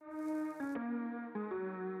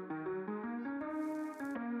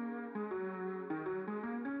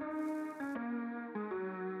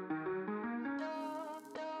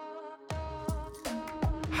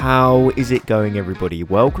How is it going, everybody?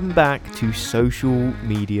 Welcome back to Social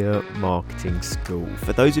Media Marketing School.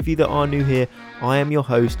 For those of you that are new here, I am your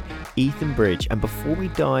host, Ethan Bridge, and before we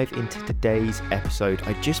dive into today's episode,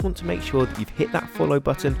 I just want to make sure that you've hit that follow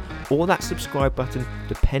button or that subscribe button,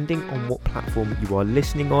 depending on what platform you are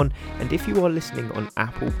listening on. And if you are listening on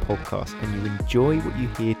Apple Podcasts and you enjoy what you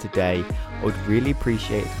hear today, I would really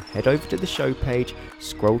appreciate it if you head over to the show page,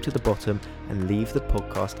 scroll to the bottom, and leave the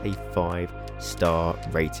podcast a 5-star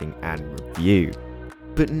rating and review.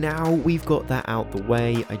 But now we've got that out the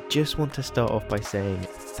way, I just want to start off by saying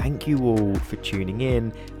thank you all for tuning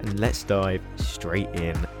in, and let's dive straight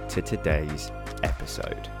in to today's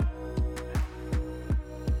episode.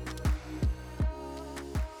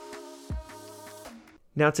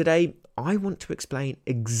 Now today, I want to explain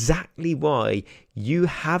exactly why you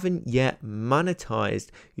haven't yet monetized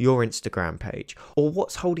your Instagram page, or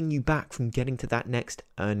what's holding you back from getting to that next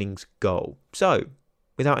earnings goal. So,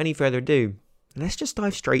 without any further ado, let's just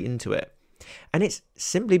dive straight into it. And it's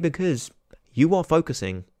simply because you are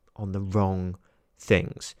focusing on the wrong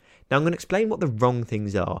things. Now I'm going to explain what the wrong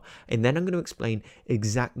things are, and then I'm going to explain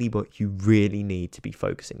exactly what you really need to be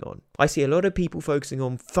focusing on. I see a lot of people focusing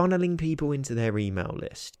on funneling people into their email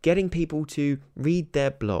list, getting people to read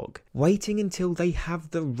their blog, waiting until they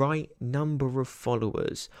have the right number of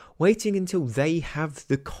followers, waiting until they have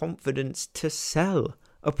the confidence to sell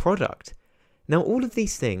a product. Now, all of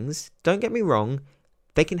these things, don't get me wrong,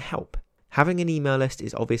 they can help. Having an email list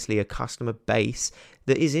is obviously a customer base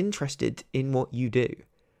that is interested in what you do.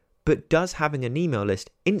 But does having an email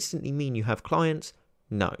list instantly mean you have clients?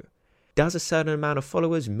 No. Does a certain amount of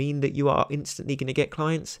followers mean that you are instantly going to get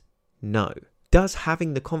clients? No. Does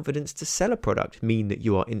having the confidence to sell a product mean that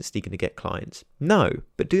you are instantly going to get clients? No.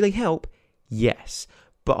 But do they help? Yes.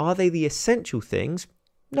 But are they the essential things?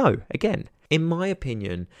 No. Again, in my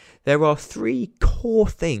opinion, there are 3 core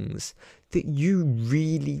things that you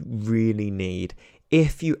really need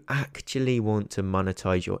if you actually want to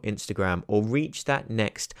monetize your Instagram or reach that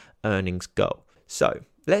next earnings goal. So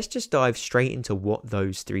let's just dive straight into what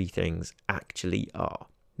those 3 things actually are.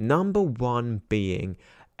 Number 1 being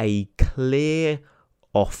a clear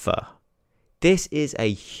offer. This is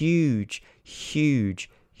a huge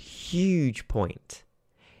point.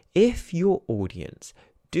 If your audience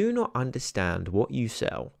do not understand what you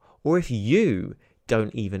sell, or if you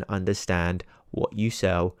don't even understand what you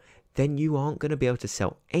sell, then you aren't going to be able to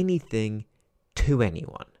sell anything to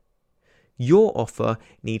anyone. Your offer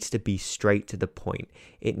needs to be straight to the point.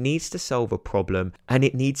 It needs to solve a problem, and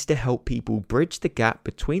it needs to help people bridge the gap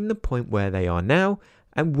between the point where they are now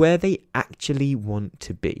and where they actually want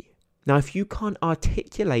to be. Now, if you can't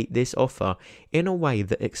articulate this offer in a way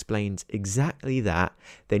that explains exactly that,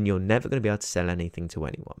 then you're never going to be able to sell anything to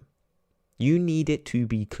anyone. You need it to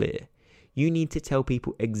be clear. You need to tell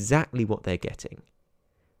people exactly what they're getting.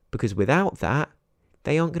 Because without that,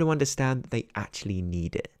 they aren't going to understand that they actually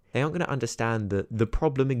need it. They aren't going to understand that the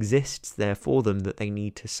problem exists there for them that they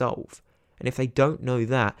need to solve. And if they don't know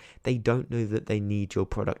that, they don't know that they need your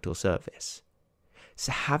product or service.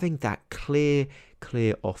 So having that clear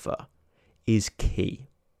offer is key.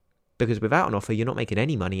 Because without an offer, you're not making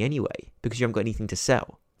any money anyway, because you haven't got anything to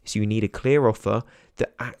sell. So you need a clear offer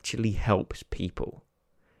that actually helps people.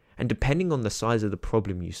 And depending on the size of the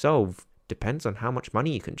problem you solve, depends on how much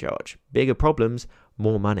money you can charge. Bigger problems,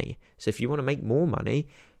 more money. So if you want to make more money,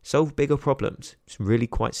 solve bigger problems. It's really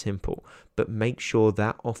quite simple. But make sure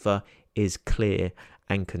that offer is clear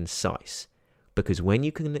and concise. Because when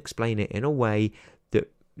you can explain it in a way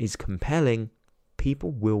that is compelling,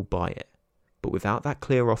 people will buy it. But without that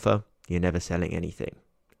clear offer, you're never selling anything.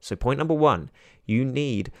 So point number 1, you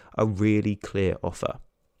need a really clear offer.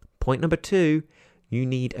 Point number 2, you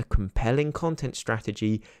need a compelling content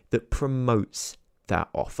strategy that promotes that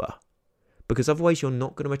offer. Because otherwise you're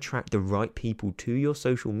not going to attract the right people to your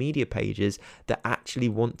social media pages that actually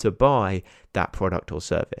want to buy that product or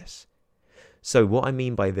service. So what I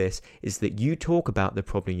mean by this is that you talk about the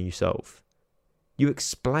problem you solve. You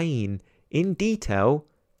explain in detail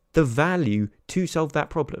the value to solve that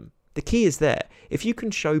problem. The key is there. If you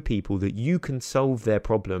can show people that you can solve their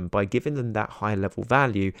problem by giving them that high level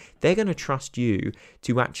value, they're going to trust you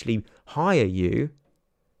to actually hire you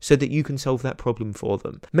so that you can solve that problem for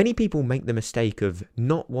them. Many people make the mistake of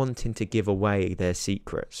not wanting to give away their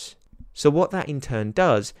secrets. So what that in turn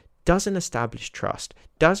doesn't establish trust,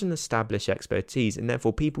 doesn't establish expertise, and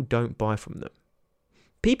therefore people don't buy from them.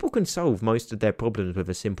 People can solve most of their problems with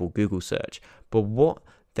a simple Google search, but what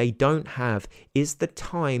they don't have is the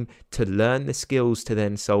time to learn the skills to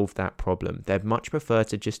then solve that problem. They'd much prefer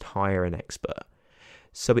to just hire an expert.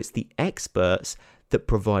 So it's the experts that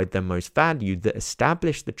provide the most value, that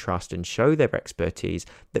establish the trust and show their expertise,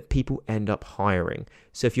 that people end up hiring.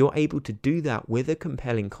 So if you're able to do that with a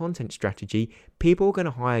compelling content strategy, people are going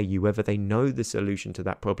to hire you whether they know the solution to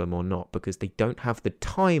that problem or not, because they don't have the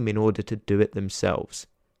time in order to do it themselves.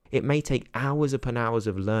 It may take hours upon hours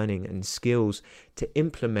of learning and skills to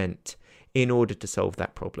implement in order to solve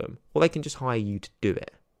that problem, or they can just hire you to do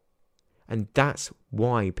it. And that's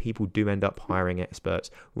why people do end up hiring experts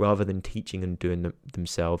rather than teaching and doing them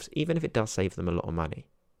themselves, even if it does save them a lot of money.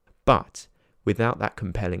 But without that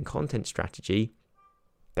compelling content strategy,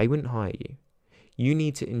 they wouldn't hire you. You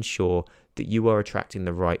need to ensure that you are attracting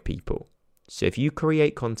the right people. So if you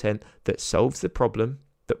create content that solves the problem,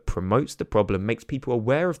 that promotes the problem, makes people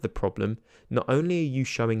aware of the problem, not only are you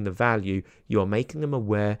showing the value, you are making them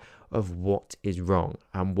aware of what is wrong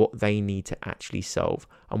and what they need to actually solve.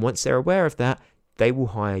 And once they're aware of that, they will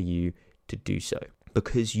hire you to do so,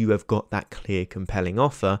 because you have got that clear, compelling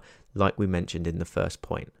offer, like we mentioned in the first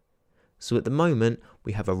point. So at the moment,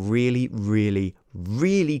 we have a really, really,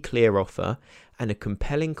 really clear offer and a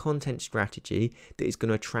compelling content strategy that is going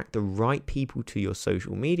to attract the right people to your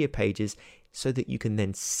social media pages so that you can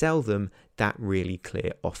then sell them that really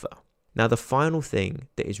clear offer. Now, the final thing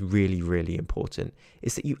that is really, really important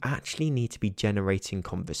is that you actually need to be generating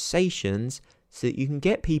conversations so that you can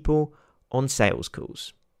get people on sales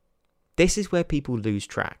calls. This is where people lose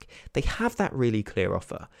track. They have that really clear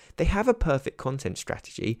offer. They have a perfect content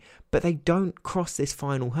strategy, but they don't cross this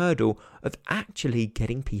final hurdle of actually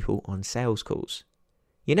getting people on sales calls.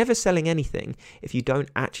 You're never selling anything if you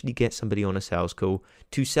don't actually get somebody on a sales call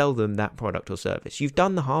to sell them that product or service. You've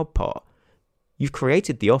done the hard part. You've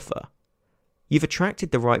created the offer. You've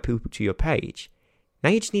attracted the right people to your page.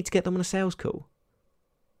 Now you just need to get them on a sales call.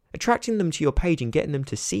 Attracting them to your page and getting them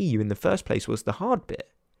to see you in the first place was the hard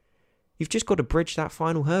bit. You've just got to bridge that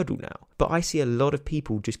final hurdle now. But I see a lot of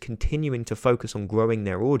people just continuing to focus on growing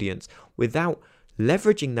their audience without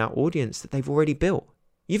leveraging that audience that they've already built.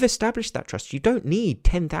 You've established that trust. You don't need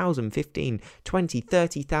 10,000, 15, 20,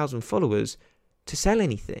 30,000 followers to sell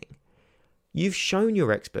anything. You've shown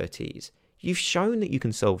your expertise. You've shown that you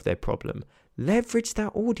can solve their problem. Leverage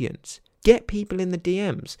that audience. Get people in the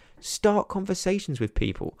DMs. Start conversations with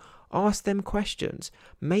people. Ask them questions.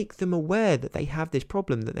 Make them aware that they have this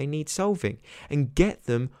problem that they need solving. And get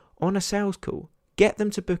them on a sales call. Get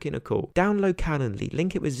them to book in a call. Download Calendly.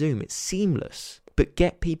 Link it with Zoom. It's seamless. But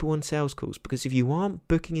get people on sales calls, because if you aren't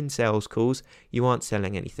booking in sales calls, you aren't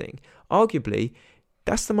selling anything. Arguably,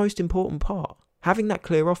 that's the most important part. Having that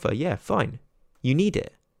clear offer, yeah, fine. You need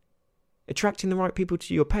it. Attracting the right people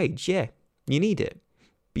to your page, yeah, you need it.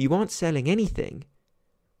 But you aren't selling anything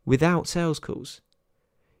without sales calls.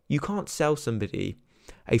 You can't sell somebody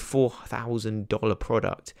a $4,000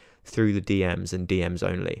 product through the DMs and DMs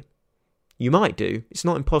only. You might do. It's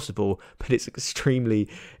not impossible, but it's extremely,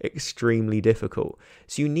 extremely difficult.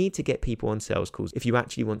 So you need to get people on sales calls if you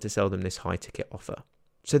actually want to sell them this high ticket offer.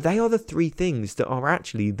 So they are the three things that are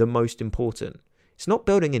actually the most important. It's not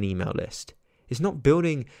building an email list. It's not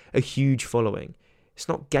building a huge following. It's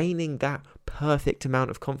not gaining that perfect amount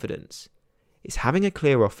of confidence. It's having a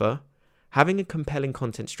clear offer, having a compelling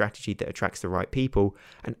content strategy that attracts the right people,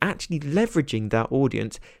 and actually leveraging that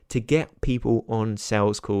audience to get people on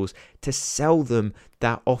sales calls to sell them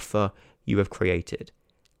that offer you have created.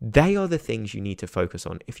 They are the things you need to focus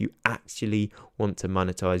on if you actually want to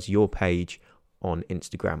monetize your page on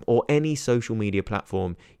Instagram or any social media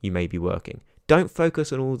platform you may be working. Don't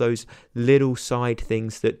focus on all those little side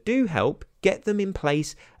things that do help. Get them in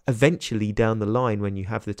place eventually down the line when you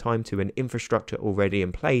have the time to, and infrastructure already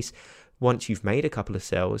in place once you've made a couple of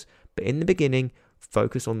sales. But in the beginning,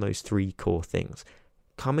 focus on those three core things.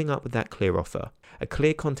 Coming up with that clear offer, a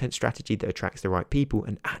clear content strategy that attracts the right people,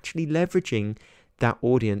 and actually leveraging that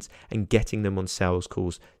audience and getting them on sales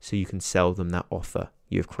calls so you can sell them that offer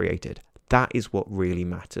you've created. That is what really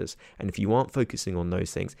matters. And if you aren't focusing on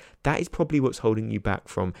those things, that is probably what's holding you back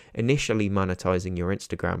from initially monetizing your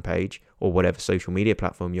Instagram page or whatever social media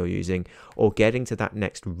platform you're using, or getting to that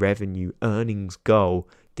next revenue earnings goal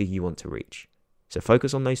that you want to reach. So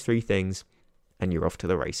focus on those three things and you're off to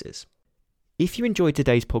the races. If you enjoyed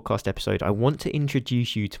today's podcast episode, I want to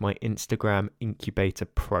introduce you to my Instagram Incubator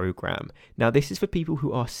program. Now, this is for people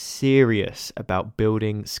who are serious about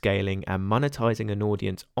building, scaling, and monetizing an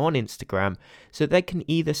audience on Instagram so they can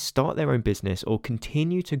either start their own business or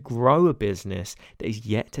continue to grow a business that is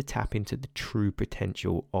yet to tap into the true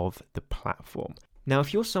potential of the platform. Now,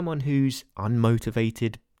 if you're someone who's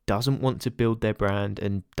unmotivated, doesn't want to build their brand,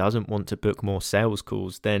 and doesn't want to book more sales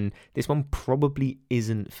calls, then this one probably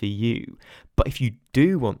isn't for you. But if you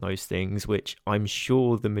do want those things, which I'm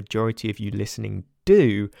sure the majority of you listening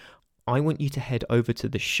do, I want you to head over to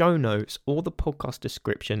the show notes or the podcast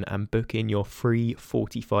description and book in your free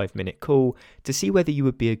 45-minute call to see whether you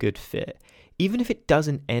would be a good fit. Even if it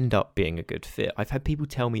doesn't end up being a good fit, I've had people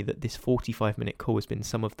tell me that this 45-minute call has been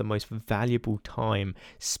some of the most valuable time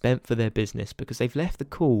spent for their business because they've left the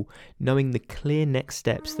call knowing the clear next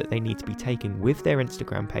steps that they need to be taking with their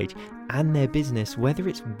Instagram page and their business, whether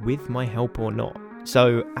it's with my help or not.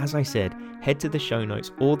 So, as I said, head to the show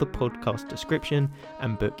notes or the podcast description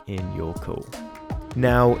and book in your call.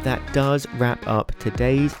 Now, that does wrap up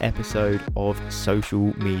today's episode of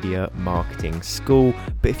Social Media Marketing School.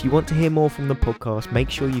 But if you want to hear more from the podcast, make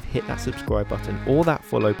sure you've hit that subscribe button or that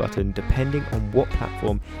follow button, depending on what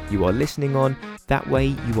platform you are listening on. That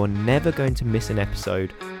way, you are never going to miss an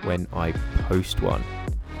episode when I post one.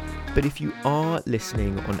 But if you are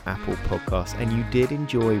listening on Apple Podcasts and you did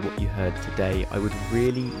enjoy what you heard today, I would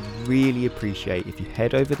really appreciate if you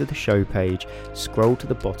head over to the show page, scroll to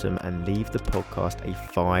the bottom and leave the podcast a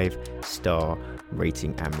 5-star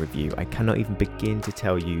rating and review. I cannot even begin to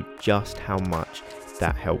tell you just how much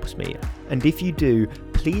that helps me. And if you do,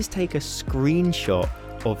 please take a screenshot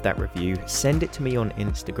of that review, send it to me on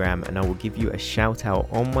Instagram, and I will give you a shout out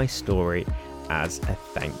on my story as a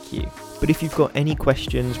thank you. But if you've got any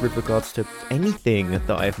questions with regards to anything that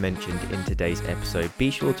I've mentioned in today's episode, be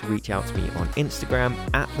sure to reach out to me on Instagram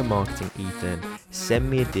at TheMarketingEthan, send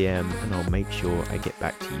me a DM and I'll make sure I get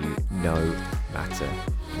back to you no matter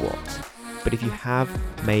what. But if you have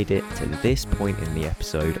made it to this point in the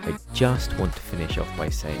episode, I just want to finish off by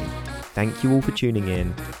saying thank you all for tuning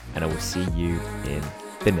in, and I will see you in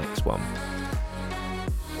the next one.